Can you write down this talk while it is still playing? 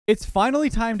It's finally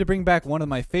time to bring back one of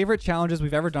my favorite challenges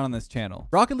we've ever done on this channel.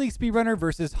 Rocket League Speedrunner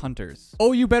versus Hunters.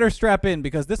 Oh, you better strap in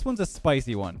because this one's a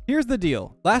spicy one. Here's the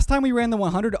deal. Last time we ran the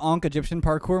 100 Ankh Egyptian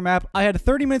parkour map, I had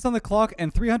 30 minutes on the clock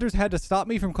and 3 hunters had to stop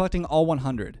me from collecting all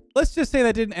 100. Let's just say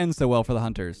that didn't end so well for the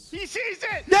hunters. He sees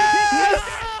it!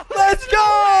 Yes! Let's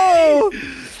go!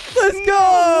 Let's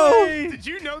go! Did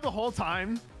you know the whole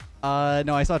time?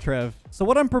 No, I saw Trev. So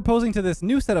what I'm proposing to this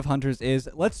new set of hunters is,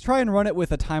 let's try and run it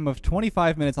with a time of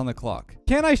 25 minutes on the clock.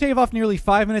 Can I shave off nearly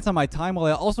 5 minutes on my time while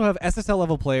I also have SSL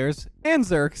level players and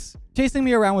Zerks chasing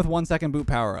me around with 1-second boot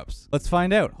power-ups? Let's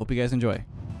find out. Hope you guys enjoy.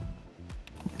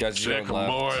 Guys, Check 'em,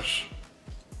 boys.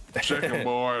 Check 'em,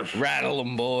 boys. Rattle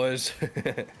 'em, boys.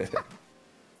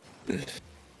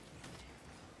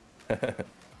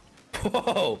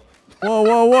 Whoa. Whoa,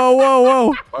 whoa, whoa, whoa,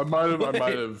 whoa. I might have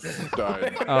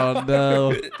died. Oh,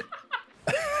 no.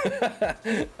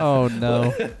 Oh,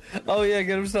 no. Oh, yeah,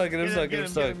 get him stuck, get him stuck, get him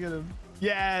stuck. Get him.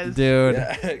 Yes. Dude.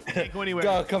 Can't go anywhere.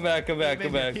 Go, come back, come back,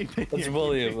 come back. Let's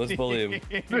bully him, let's bully him.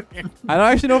 I don't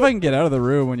actually know if I can get out of the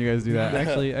room when you guys do that.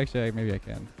 Actually, maybe I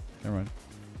can. Never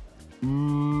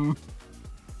mind.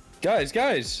 Guys.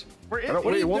 Wait,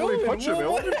 it won't let me punch him.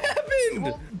 What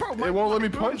happened? It won't let me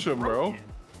punch him, bro.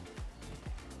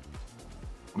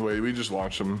 Wait, we just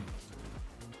launched him.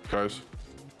 Guys.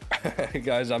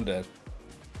 Guys, I'm dead.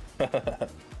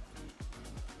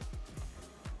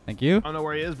 Thank you. I don't know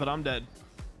where he is, but I'm dead.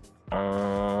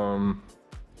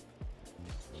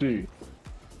 See.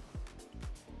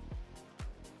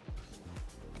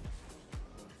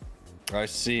 I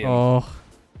see him. Oh.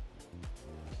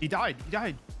 He died. He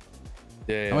died.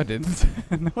 Yeah. No, I didn't.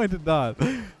 No, I did not.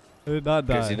 I did not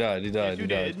die. Yes, he died, he died, Yes, you he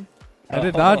died. did. I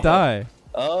did not die.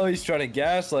 Oh, he's trying to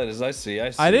gaslight us. I see.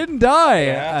 I didn't die.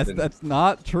 happened. That's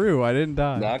not true. I didn't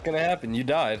die. Not gonna happen. You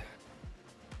died.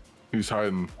 He's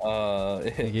hiding.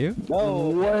 Thank you. No.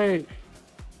 Wait.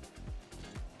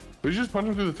 Did you just punch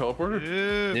him through the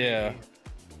teleporter? Yeah.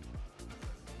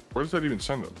 Where does that even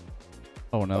send him?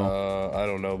 Oh, no. I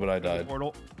don't know, but I died.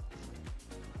 Portal.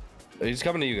 He's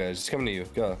coming to you guys. He's coming to you.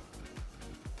 Go.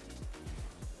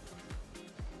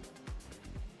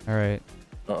 All right.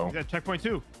 Uh-oh. He's at checkpoint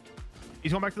 2.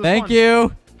 He's going back to the Thank spawn.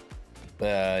 you.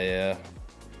 Yeah.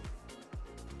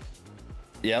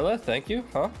 Yella, thank you.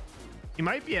 Huh? He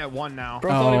might be at 1 now. Bro,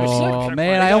 thought he was Oh, sick. man.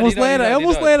 He I died, almost he died, landed. he I died, he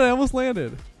almost died. landed. I almost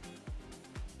landed.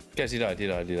 Guys, he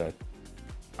died.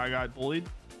 I got bullied.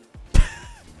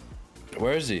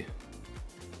 Where is he?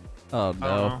 Oh, I don't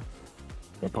no. know.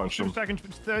 I punched 2 him. seconds.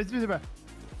 I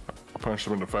punched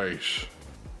him in the face.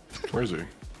 Where is he?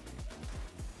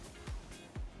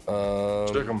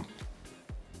 Stick him.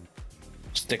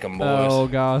 Stick 'em, boys. Oh,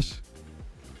 gosh.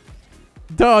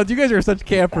 Dude, you guys are such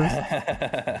campers.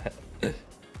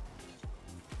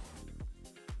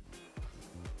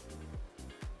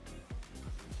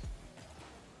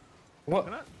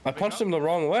 What? I punched him the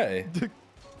wrong way.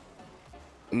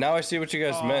 Now I see what you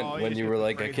guys meant when you were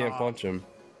like, I can't punch him.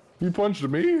 You punched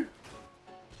me?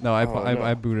 No, I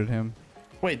no. booted him.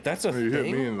 Wait, that's a You thing?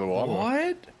 hit me in the lava.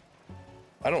 What?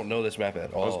 I don't know this map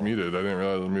at I was all. muted. I didn't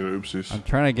realize I was muted. Oopsies. I'm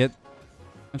trying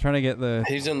to get the...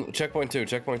 He's in checkpoint 2,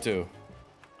 checkpoint 2.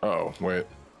 Oh, wait.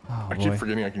 Oh, I keep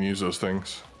forgetting I can use those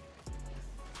things.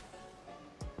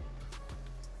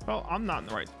 Well, I'm not in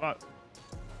the right spot.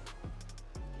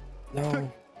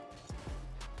 No.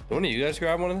 One of you guys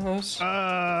grab one of those?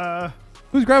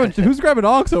 Who's grabbing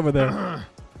Ox over there?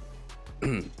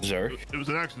 Zerk. It was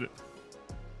an accident.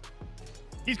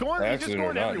 He's going. He's just Accident or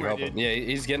going not, you everywhere, help dude. him. Yeah,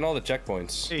 he's getting all the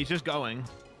checkpoints. Yeah, he's just going.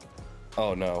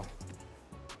 Oh no.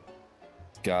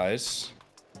 Guys.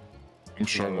 I'm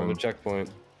Getting another struggling. checkpoint.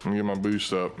 I'm getting my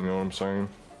boost up. You know what I'm saying?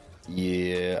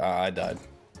 Yeah, I died.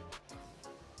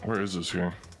 Where is this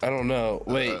here? I don't know.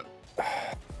 Wait.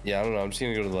 Yeah, I don't know. I'm just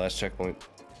gonna go to the last checkpoint.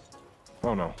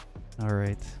 Oh no. All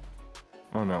right.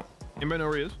 Oh no. Anybody know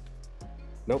where he is?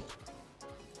 Nope.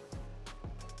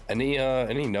 Any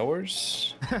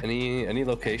knowers? any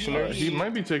locationers? He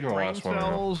might be taking the Brain last one. Right now.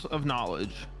 cells of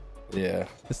knowledge. Yeah.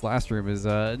 This last room is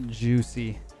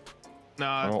juicy.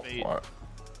 Nah, Oh, it's bait. what?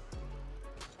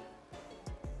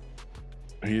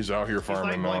 He's out here He's,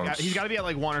 farming like, he's got to be at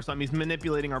like 1 or something. He's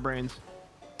manipulating our brains.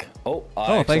 Oh,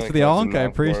 Oh, thanks for the Ankh. I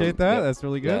appreciate that. Yep. That's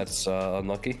really good. That's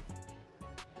unlucky.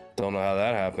 Don't know how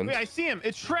that happened. Wait, I see him.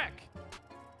 It's Shrek.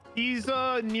 He's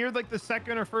near like the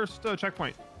 2nd or 1st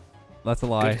checkpoint. That's a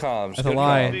lie. Good comms. That's a good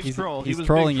lie. comms. Big troll. He's He was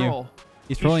trolling big you. troll.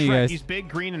 He's trolling you Shrek. guys. He's big,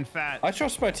 green, and fat. I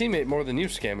trust my teammate more than you,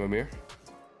 Scamomir.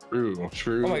 True.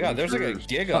 True. Oh my god, there's like a true.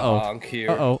 giga Ankh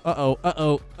here. Uh-oh.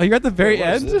 Oh, you're at the very Wait, what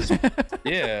end? is this?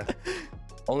 Yeah.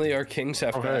 Only our kings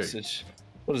have Oh, hey. passage.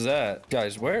 What is that,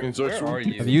 guys? Where are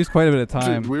you? I've used quite a bit of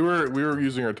time. We were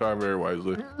using our time very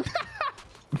wisely.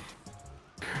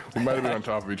 We might have been on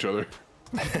top of each other.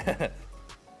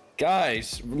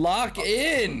 Guys, lock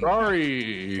in.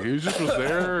 Sorry, he just was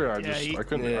there. I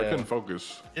couldn't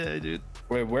focus. Yeah, dude.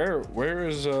 Wait,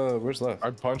 where's Leth? I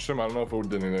punched him. I don't know if it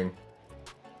did anything.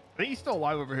 I think he's still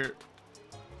alive over here.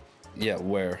 Yeah,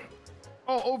 where?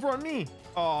 Oh, over on me.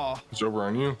 Oh. It's over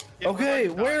on you. Yeah, Okay,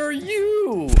 where are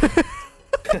you?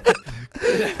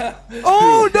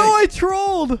 Oh no, I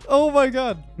trolled. Oh my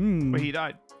god. Wait, he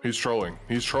died. He's trolling.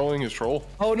 He's trolling his troll.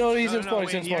 Oh no, he's in No, spawn.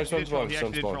 wait, He's he actually in did troll. spawn. He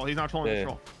actually did troll. He's not trolling, he's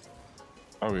troll.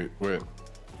 Oh wait.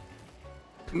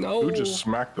 No. Who just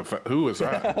smacked the? Who was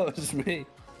that? That was me.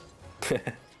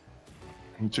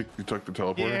 You took the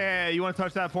teleporter. Yeah, you want to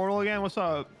touch that portal again? What's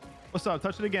up? What's up?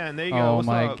 Touch it again. There you go. Oh What's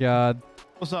my up? god.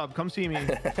 What's up? Come see me.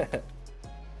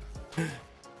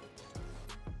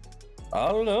 I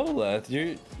don't know, Leth.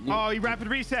 You Oh, you rapid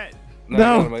reset.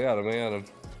 No. I got him.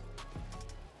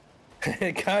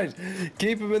 Hey guys,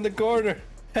 keep him in the corner.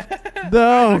 I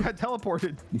No. got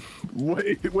teleported.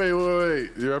 Wait.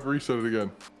 You have to reset it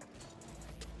again.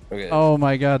 Okay. Oh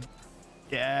my god.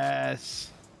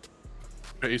 Yes.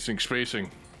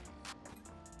 Spacing.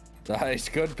 Nice,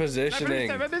 good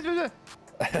positioning.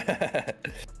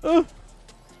 Oh.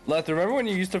 Leth, remember when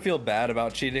you used to feel bad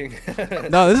about cheating?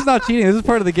 No, this is not cheating. This is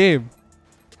part of the game.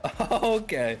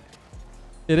 Okay.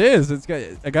 It is.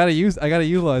 I gotta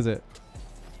utilize it.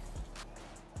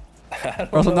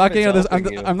 Or else I'm not getting out of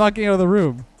this. I'm not getting out of the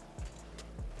room.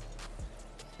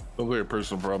 Sounds like a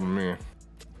personal problem to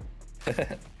me.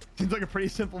 Seems like a pretty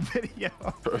simple video.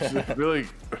 Really,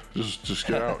 just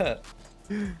get out.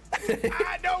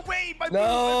 Ah, no, wait. My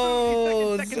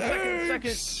No,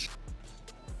 second.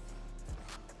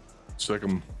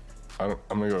 Second. I'm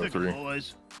gonna go to 3.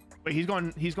 Boys. Wait, he's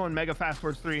going mega fast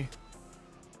towards 3.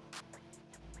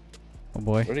 Oh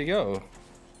boy. Where'd he go?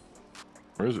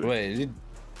 Where is he? Wait,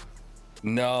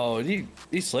 no, did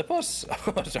he slip us?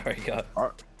 Oh, sorry, God.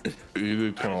 He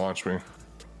did kind of launch me.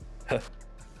 I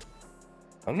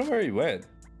don't know where he went,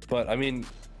 but I mean,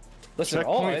 listen,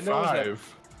 all I know is that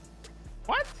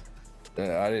What?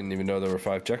 I didn't even know there were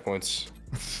 5 checkpoints.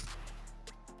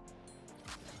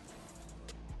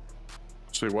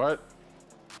 Say what?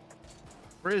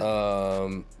 Where is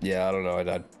Yeah, I don't know. I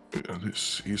died.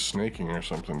 He's snaking or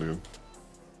something, dude.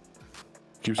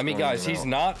 I mean, guys, he's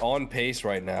not on pace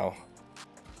right now.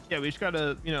 Yeah, we just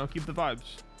gotta, keep the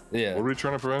vibes. Yeah. What are we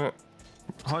trying to prevent it?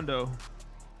 Hundo.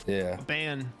 Yeah.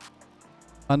 Ban.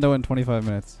 Hundo in 25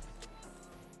 minutes.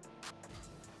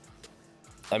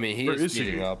 I mean, he Where is is he?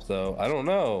 speeding up, though. I don't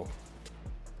know.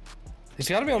 He's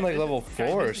got to be on like level 4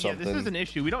 or something. Yeah, this is an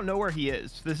issue. We don't know where he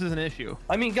is. This is an issue.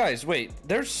 I mean, guys, wait.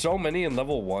 There's so many in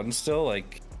level 1 still.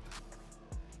 Like,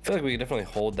 I feel like we can definitely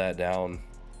hold that down.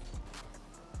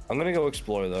 I'm gonna go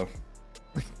explore though.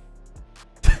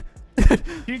 Are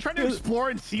you trying to explore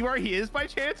and see where he is by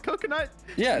chance, Coconut?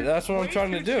 Yeah, that's what I'm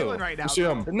trying to do. Right now, See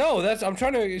him. No, I'm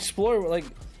trying to explore, like,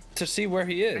 to see where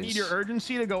he is. I need your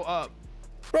urgency to go up.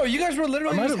 Bro, you guys were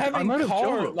literally just having killed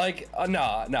car, him. like,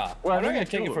 nah. Well, I'm not gonna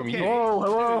take it from you. Whoa,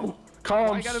 hello.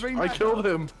 Comms. I killed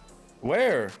him.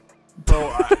 Where?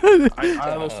 Bro,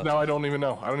 I almost, now I don't even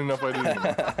know. I don't even know if I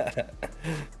did.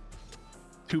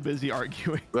 Too busy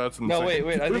arguing. That's insane. No, wait.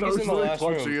 I think he's in the last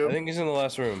room. Him. I think he's in the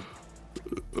last room.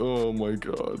 Oh my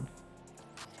god.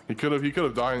 He could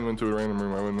have died and went to a random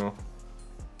room. I wouldn't know.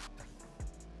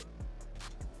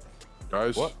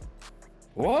 Guys.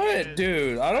 What,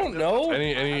 dude? I don't know.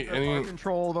 Any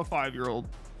control of a 5-year-old.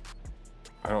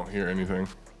 I don't hear anything.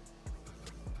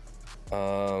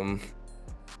 I'm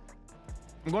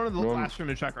going to the last room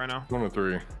to check right now. Going to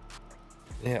 3.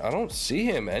 Yeah, I don't see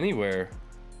him anywhere.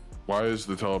 Why is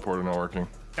the teleporter not working?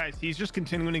 Guys, he's just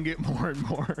continuing to get more and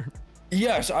more.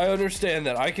 Yes, I understand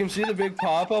that. I can see the big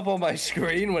pop-up on my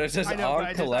screen when it says on collected.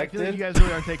 I feel like you guys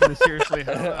really aren't taking this seriously.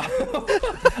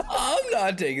 I'm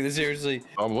not taking this seriously.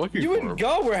 I'm looking You for and him.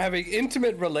 Go were having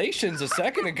intimate relations a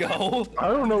second ago. I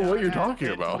don't know what you're talking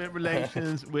about. Intimate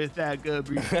relations with that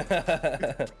Gabriel.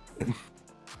 This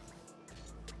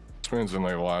man's in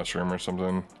like the last room or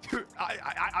something. Dude,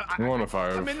 I'm going to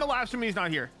 5. I'm in the last room. He's not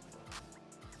here.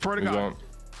 Swear to He's God.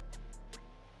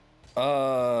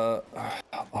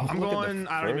 I'm going.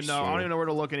 I don't even know. I don't even know where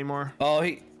to look anymore. Oh,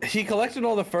 he collected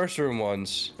all the first room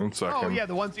ones. 1 second. Oh yeah,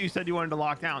 the ones that you said you wanted to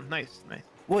lock down. Nice.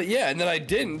 Well, yeah, and then I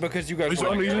didn't because you guys. He's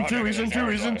were in like, 2. He's in 2.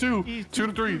 He's in 2. He's 2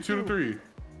 to 3. 2 to 3.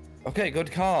 Okay, good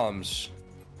comms.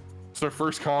 It's their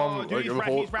first Oh, comm. dude, Like he's, the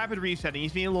whole. he's rapid resetting.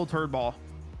 He's being a little turd ball.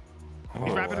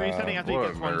 He's Oh, rapid resetting after he what a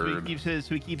gets one, so nerd.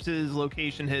 he keeps his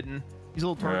location hidden. He's a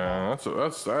little turd ball. Yeah,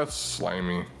 that's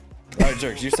slimy. All right,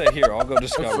 Jerks, you stay here. I'll go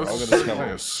discover. I'll go Like discover.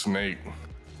 a snake.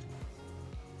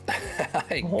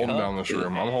 I'm Holding down this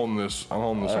room. I'm holding this. I'm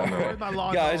holding this on there. Where's my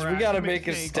lawnmower Guys, we at? gotta Give me make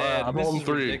a snake. stand. I'm This holding is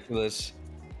 3. ridiculous.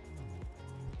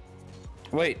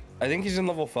 Wait, I think he's in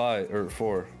level 5 or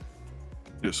 4.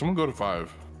 Yeah, someone go to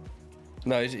 5.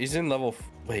 No, he's in level.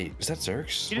 Wait, is that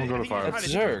Zerks? He didn't- go to I think he five.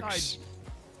 just That's tried to Zerks.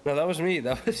 No, that was me.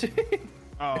 That was me.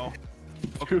 Oh.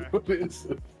 Dude, what is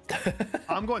it?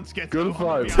 I'm going schizo. Go to I'm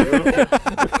 5. gonna be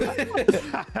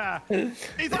honest.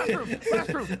 He's last room.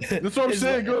 Last room. That's what I'm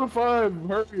saying. Go to 5.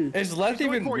 Hurry. Is Leth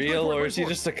going even for it, he's real, going for it, or is he going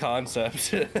for it. just a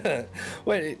concept?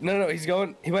 Wait, no, he's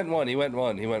going. He went 1. He went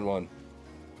 1. He went 1.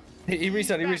 He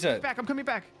reset. He Back, reset. He's back. I'm coming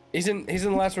back. He's in the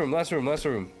last room. Last room. Last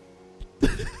room.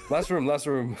 Last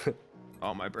room.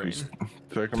 Oh, my brain.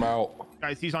 Take him out.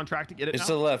 Guys, he's on track to get it It's now.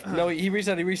 to the left. No, he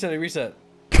reset. He reset. He reset.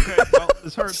 Okay, well,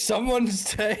 this hurts. Someone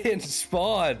stay in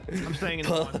spawn. I'm staying in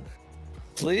spawn.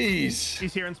 Please.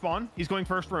 He's here in spawn. He's going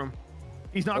first room.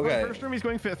 He's not Okay. going first room. He's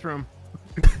going 5th room.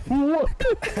 What? I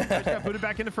just got put it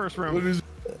back into first room. What is?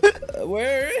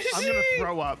 Where is I'm he? gonna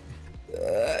throw up.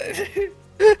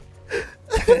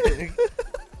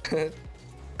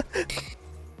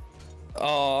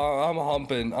 Oh, I'm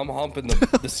humping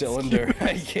the cylinder.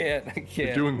 I can't.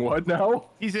 Doing what now?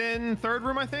 He's in 3rd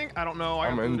room, I think. I don't know. I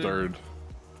I'm got in booted. 3rd.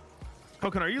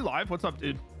 Token, are you live? What's up,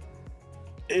 dude?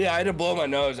 Yeah, I had to blow my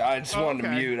nose. I just Oh, wanted to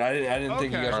okay. mute. I didn't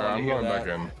think you Okay. guys All right, wanted I'm to hear going that.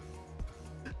 back in.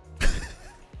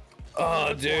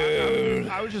 Oh, dude.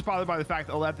 I was just bothered by the fact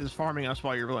that Leth is farming us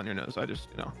while you're blowing your nose. I just,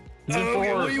 you know.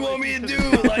 Okay, what do you want me to do?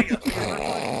 Like,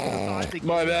 I think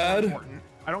My it's bad. important.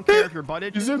 I don't care if your butt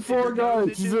itches. He's in if your 4, nose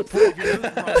guys. He's itches, in 4. if your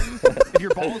nose runs, if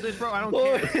your balls itch, bro. I don't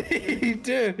care.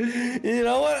 dude, you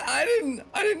know what? I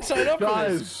didn't sign up for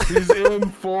this. Guys, he's in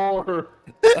 4.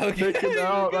 Okay. Take him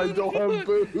out. I don't have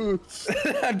boots.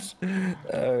 That's,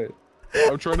 alright.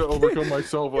 I'm trying to overcome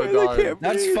myself. I died.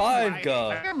 That's 5, Lagging.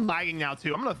 God. I'm lagging now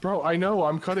too. I'm gonna Bro, I know.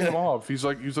 I'm cutting him off. He's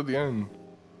at the end.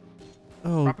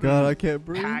 Oh Drop him god, in I can't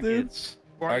breathe, dude. packets.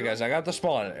 Alright, guys, I got the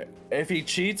spawn. If he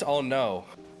cheats, I'll know.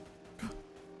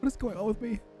 What is going on with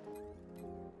me?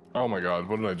 Oh my god,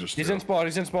 what did I just He's do? in spawn.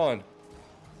 He's in spawn.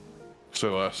 Say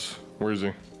less. Where is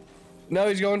he? No,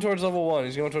 he's going towards level 1.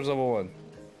 He's going towards level 1.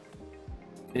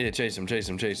 Yeah, chase him. Okay,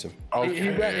 He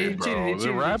bro. cheated.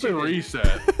 The rapid cheated.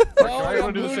 reset. No, I I'm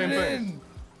want to do the same booted thing. in.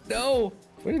 No.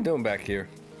 What are you doing back here?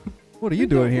 What are you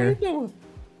doing here? What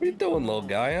are you doing, little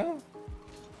guy, huh?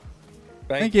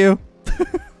 Thank you.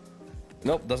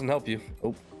 Nope, doesn't help you.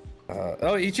 Oh.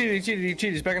 Oh, he cheated.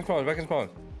 He's back in spawn.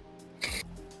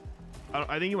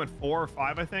 I think he went 4 or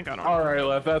 5. I think. I don't know. All right,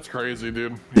 Leth, that's crazy,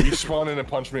 dude. He spawned in and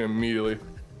punched me immediately.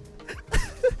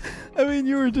 I mean,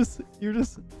 you were just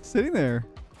sitting there.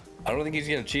 I don't think he's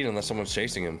gonna cheat unless someone's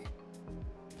chasing him.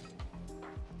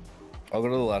 I'll go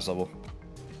to the last level.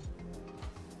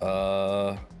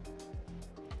 I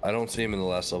don't see him in the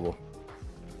last level.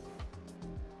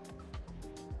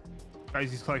 Guys,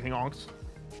 he's collecting onks.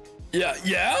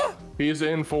 Yeah? He's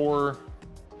in 4.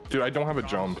 Dude, I don't have a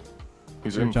jump.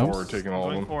 He's Your in jumps? 4, taking all of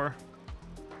Going them. 4.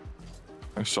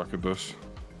 I suck at this.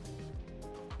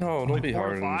 No, don't be 4 or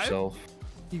hard on 5? yourself.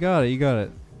 You got it. You're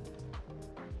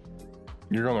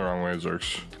going the wrong way,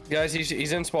 Zerks. Guys,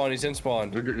 he's in spawn.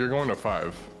 You're going to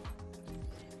 5.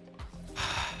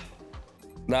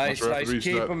 Nice. Watch rapid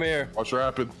Keep reset. him here. Watch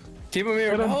rapid. Keep him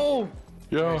here. Get him. No.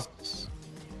 Yeah.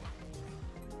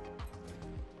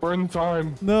 We're in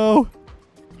time. No.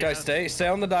 Guys, stay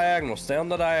on the diagonal.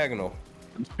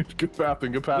 Good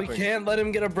pathing. Good We pathing. can't let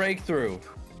him get a breakthrough.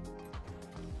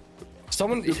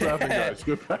 Someone. Good pathing, guys.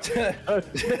 Good pathing.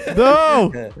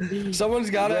 No. Someone's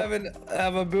gotta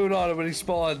have a boot on him when he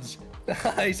spawns.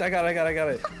 Nice. I got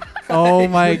it. Oh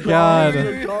my god.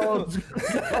 You got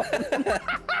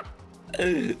it. I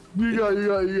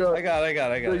got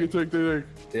Take it. it.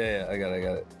 Yeah, I got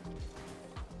it.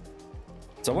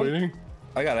 Someone? Waiting.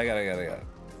 I got it. I got it.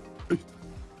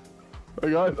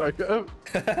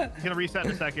 He's gonna reset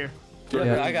in a sec here.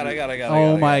 Yeah. I got it.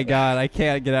 Oh my god, I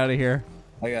can't get out of here.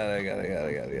 I got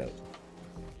it.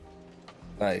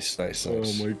 Nice. Oh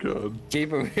my god.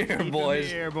 Keep him here, Keep him boys.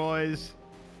 here, boys.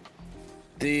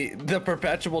 The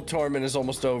perpetual torment is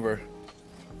almost over.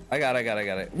 I got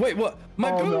it. Wait, what?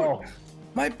 My Oh boot. no.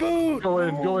 My boot. Go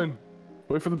in.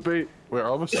 Wait for the bait. Wait,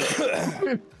 all of us.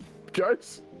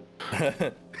 Guys.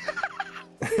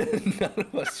 None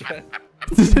of us.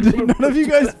 Did none of you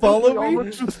guys follow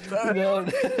me?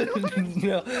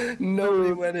 No,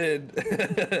 nobody went in.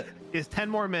 It's 10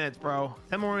 more minutes, bro.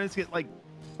 10 more minutes. Get like.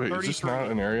 Wait, is this 33.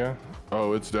 not an area?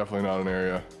 Oh, it's definitely not an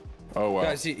area. Oh wow.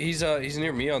 Guys, he's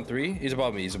near me on 3. He's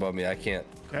above me. I can't.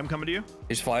 Okay, I'm coming to you.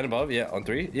 He's flying above. Yeah, on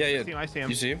 3. Yeah. I see him.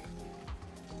 You see him?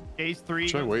 Ace 3.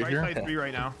 Should I wait right here? side 3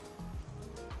 right now.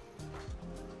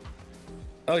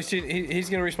 Oh, he's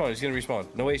gonna respawn. He's gonna respawn.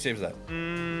 No way he saves that.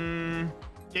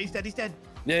 Yeah, he's dead. He's dead.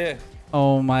 Yeah.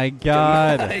 Oh my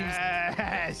god.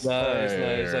 Yes.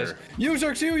 Nice. You,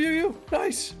 Zerx, you.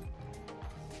 Nice.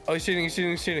 Oh, he's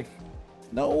cheating.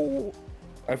 No. All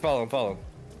right, follow him.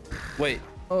 Wait.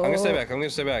 I'm gonna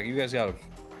stay back. You guys got him.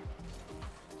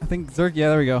 I think Zerk. Yeah,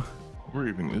 there we go. Where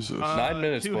even is this? 9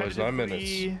 minutes, boys. 9 3.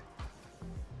 minutes.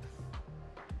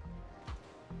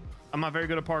 I'm not very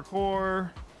good at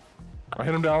parkour. I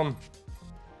hit him down.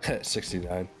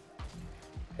 69.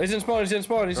 He's in spawn.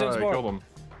 Alright, killed him.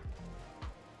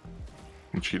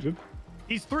 He cheated?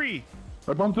 He's 3.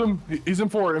 I bumped him. He's in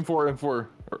 4.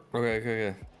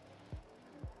 Okay.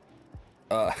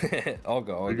 I'll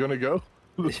go. Are you gonna go?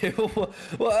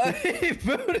 What? He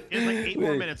booted. It's like 8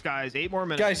 more minutes, guys. 8 more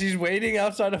minutes. Guys, he's waiting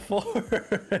outside of 4.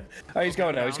 Oh, he's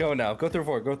going now. Go through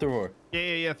 4.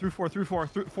 Yeah. Through 4 to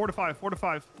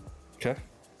 5. Okay.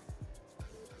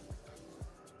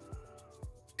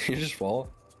 You just fall.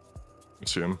 I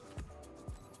see him.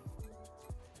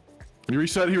 He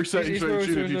reset. He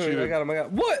cheated. I got him.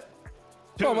 What?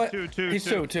 Two. He's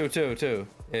 2.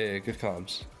 Yeah, good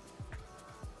comms.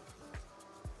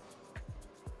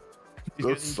 He's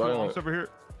That's getting silent. over here.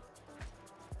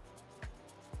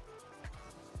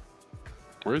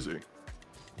 Where is he?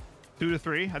 2 to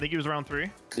 3. I think he was around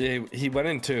 3. Yeah, he went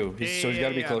in 2. So he's got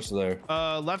to be close to there.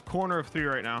 Left corner of 3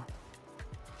 right now.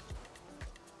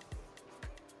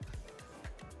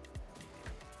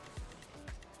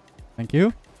 Thank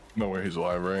you. No way he's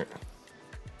alive, right?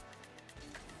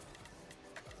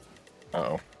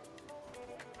 Uh-oh.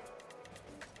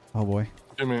 Oh boy.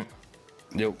 Jimmy.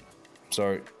 Yep.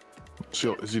 Sorry.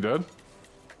 Is he dead?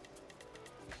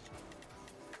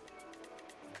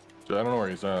 I don't know where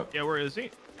he's at. Yeah, where is he?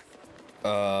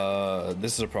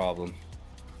 This is a problem.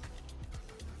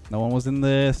 No one was in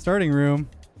the starting room.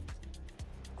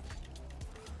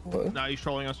 What? No, he's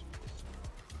trolling us.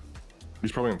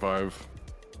 He's probably in 5.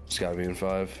 It's gotta be in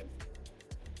 5.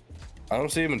 I don't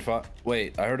see him in 5.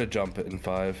 Wait, I heard a jump in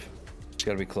 5. It's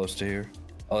gotta be close to here.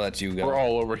 Oh, that's you guys. We're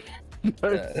all over here.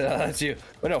 That's you.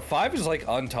 But no, 5 is like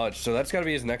untouched, so that's gotta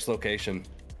be his next location.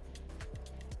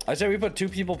 I say we put 2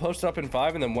 people posted up in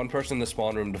 5 and then 1 person in the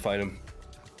spawn room to fight him.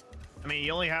 I mean,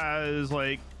 he only has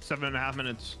like 7.5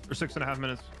 minutes or 6.5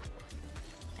 minutes.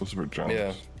 Those are jumps.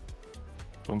 Yeah.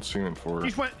 Don't see him in 4.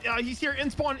 He's here in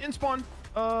spawn. He's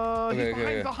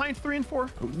behind 3 and 4.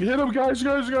 Hit him, guys.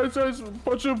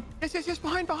 Punch him. Yes.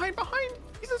 Behind.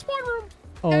 He's in spawn room.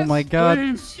 Oh Yes. my god.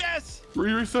 Please. Yes.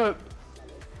 Reset.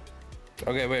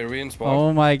 Okay, wait, are we in spawn?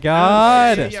 Oh my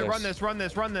god. Yeah, run this.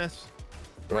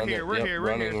 We're here.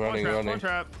 Running. Spawn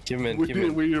trap. Keep him in.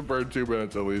 We need to burn 2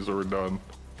 minutes at least, or we're done.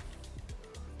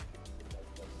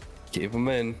 Keep him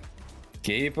in.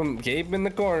 Keep him in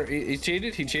the corner. He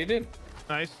cheated.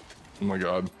 Nice. Oh my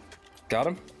god. Got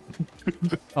him.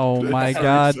 Oh my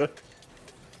god.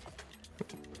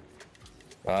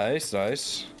 Nice.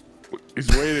 He's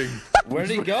waiting. Where'd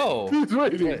he go? He's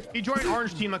waiting. He joined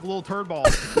orange team like a little turd ball.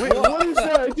 Wait, what is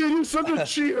that? Dude, you're such a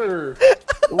cheater.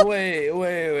 Wait.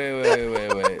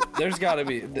 There's gotta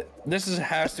be.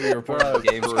 Has to be reported to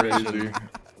Games Commission.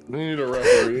 We need a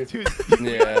referee. Dude,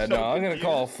 Yeah, no, I'm gonna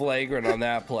call flagrant on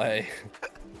that play.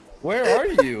 Where are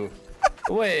you?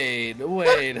 Wait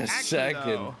a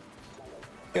second. though.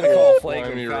 Gonna call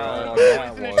flagrant foul on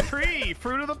that Poisonous one. tree.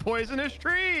 Fruit of the poisonous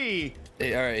tree.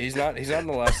 Hey, all right, he's not in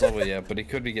the last level yet, but he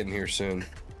could be getting here soon.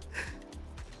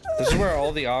 This is where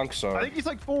all the onks I are. think he's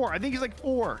like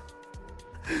 4.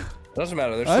 Doesn't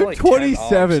matter. There's I'm still like 27, 10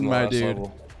 onks in the my last dude.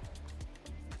 level.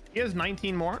 He has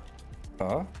 19 more.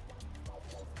 Huh?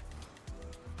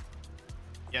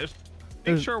 Yeah, just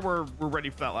make sure we're ready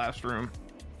for that last room.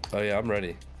 Oh yeah, I'm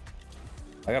ready.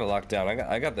 I got it locked down.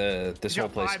 I got this He's whole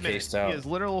got place 5 minutes. cased out. He has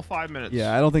literal 5 minutes.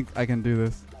 Yeah, I don't think I can do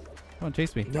this. Come on,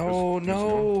 chase me.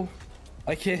 No.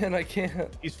 I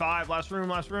can't. He's 5. Last room.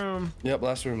 Yep,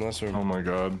 last room. Oh my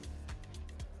god.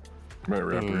 Might have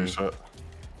to reset.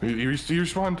 He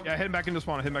respawned. Yeah, head back into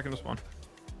spawn.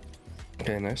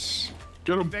 Okay, nice.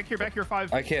 Get him. Back here,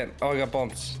 5. I can't. Oh, I got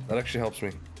bumps. That actually helps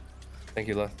me. Thank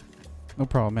you, Leth. No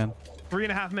problem, man.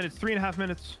 3.5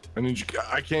 minutes.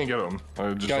 I can't get him.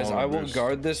 Guys, I will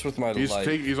guard this with my life.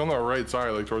 He's on the right side,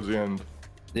 like towards the end.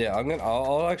 Yeah,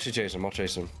 I'll actually chase him. I'll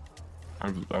chase him. I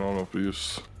don't know if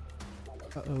he's.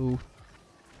 Uh-oh.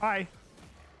 Hi.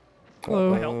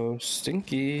 Hello. Oh,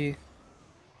 stinky.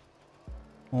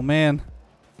 Oh man.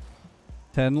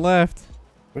 10 left.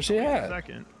 Where's he at?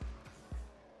 Second.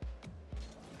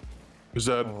 He's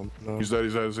dead. Oh, no. He's dead.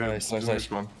 Nice.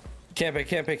 Respawn. Camp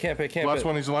it. Last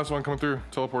one. He's the last one coming through.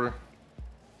 Teleporter.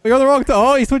 We got the wrong.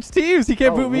 Oh, he switched teams. He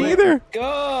can't boot me either.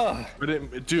 Go.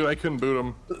 Dude, I couldn't boot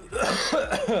him.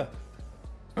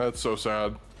 That's so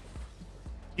sad.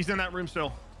 He's in that room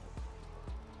still.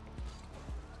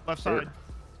 Left side.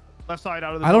 Left side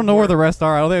out of the. I don't know where the rest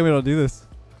are. I don't think I'm able to do this.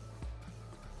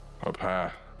 Up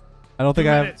high. I don't think 2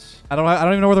 I have. minutes. I don't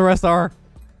even know where the rest are.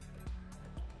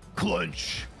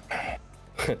 Clench.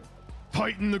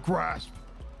 Tighten the grasp.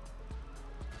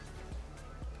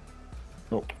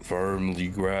 Oh, Firmly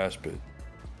grasp it.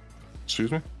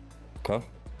 excuse me. Huh?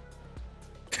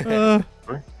 Uh,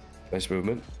 Sorry. Nice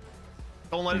movement.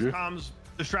 Don't let his You? comms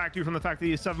distract you from the fact that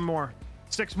he has 7 more.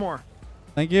 6 more.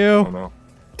 thank Oh you. no.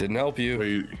 Didn't help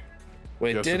you.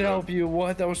 Wait, Yes, did it did. help you.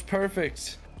 What? That was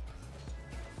perfect.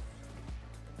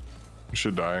 He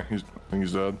should die. I think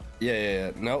he's dead.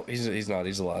 Yeah. No, he's not.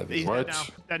 He's alive. He's What?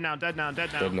 dead now. Dead now.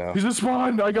 Dead now. He's in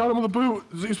spawn. I got him with the boot.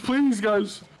 Please,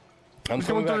 guys. I'm He's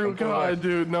coming back. through. I'm coming God, back.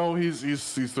 dude. No, he's through.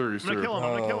 He's I'm gonna through. kill him.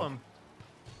 I'm gonna kill him.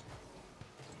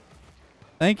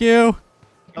 Thank you.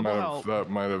 Double help. That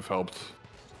might have helped.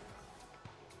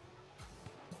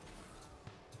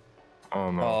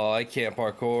 Oh no. Oh, I can't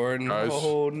parkour. Guys.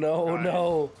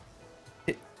 No.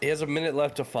 He has a minute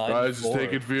left to find. Guys, just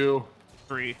take it view.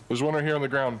 3. There's one right here on the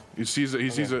ground. He sees it. He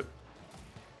sees it.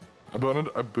 I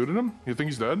booted him. You think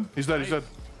he's dead? He's dead. He's dead.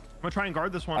 I'm gonna try and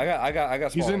guard this one. I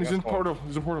got. He's spawn, in. I He's got in spawn. portal.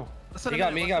 He's in portal. Less than He a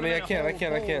got minute, me, less than a I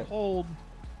minute. can't. Hold. What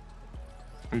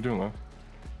are you doing, Leth?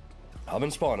 I'm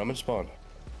in spawn.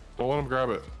 Don't let him grab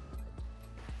it.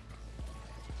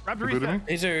 Grab the You booted reset.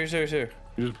 me? He's here.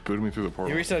 You just booted me through the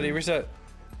portal. He reset.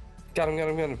 Got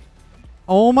him.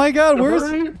 Oh my God, where's?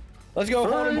 Hurry! Let's go.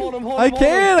 Hold him. I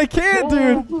can't,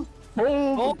 dude.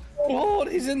 Hold! Hold.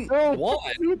 He's in Hold!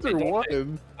 one. Through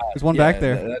one. There's one back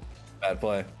there. That's bad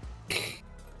play.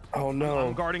 Oh I'm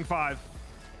no. guarding 5.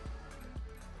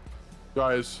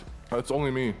 Guys, that's only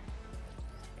me.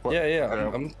 What?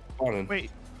 Yeah. I'm spawning.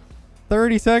 Wait,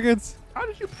 30 seconds. how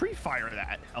did you pre-fire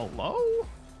that? Hello?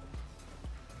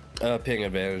 Ping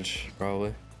advantage,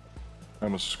 probably. I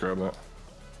must just grab that.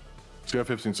 So you have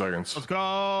 15 seconds. Let's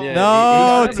go. Yeah.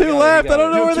 No, he got it, 2 he got it, left. he got I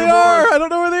don't it. know where Two they more. are. I don't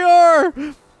know where they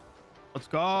are. Let's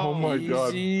go. Oh my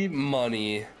God. Easy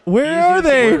money. Where are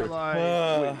they?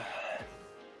 Uh,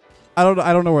 I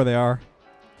don't know where they are.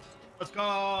 Let's go.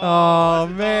 Oh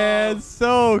man,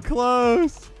 so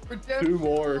close. 2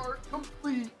 more.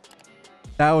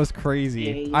 That was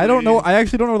crazy. I don't know. I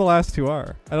actually don't know where the last 2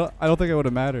 are. I don't think it would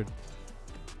have mattered.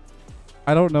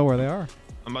 I don't know where they are.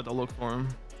 I'm about to look for him.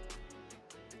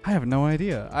 I have no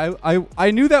idea.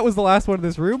 I knew that was the last one in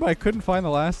this room, but I couldn't find the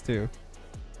last 2. There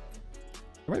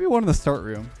might be one in the start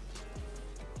room.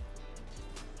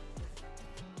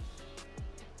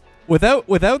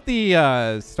 Without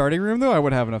the starting room though, I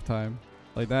would have enough time.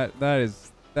 Like that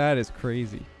is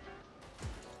crazy.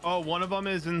 Oh, one of them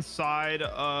is inside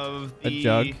of the A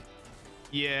jug?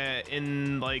 Yeah,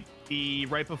 in like the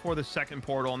right before the second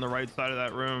portal on the right side of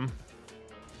that room.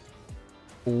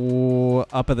 Ooh,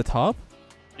 up at the top?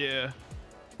 Yeah.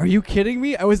 Are you kidding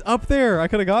me? I was up there. I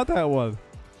could have got that one.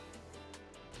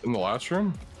 In the last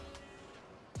room?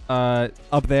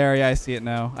 Up there. Yeah, I see it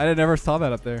now. I never saw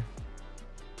that up there.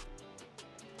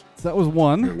 So that was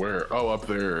one. Where? Oh, up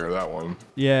there. That one.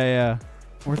 Yeah.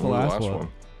 Where's the What was last one?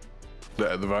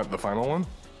 The final one?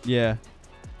 Yeah.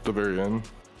 The very end.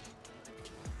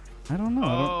 I don't know.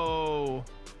 Oh,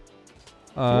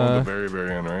 The one at the very,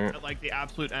 very end, right? at like the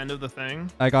absolute end of the thing.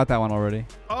 I got that one already.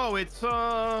 Oh, it's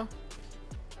first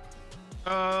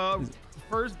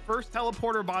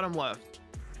teleporter bottom left.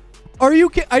 Are you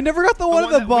kidding? I never got the one at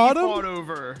the that we fought bottom.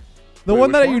 over. The Wait, one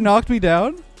which that you one? knocked me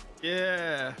down.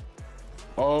 Yeah.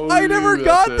 Oh, I never that's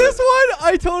got it. this one.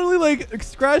 I totally like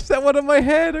scratched that one on my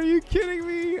head. Are you kidding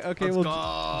me? Okay, Let's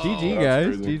well, go. GG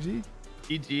That's guys, crazy.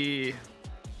 GG. GG.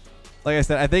 Like I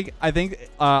said, I think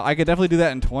I could definitely do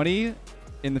that in 20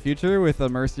 in the future with the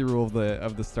mercy rule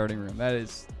of the starting room. That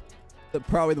is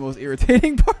probably the most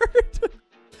irritating part.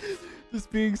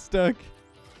 Just being stuck.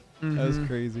 That was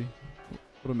crazy.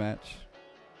 What a match.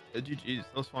 GG's.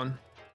 That was fun.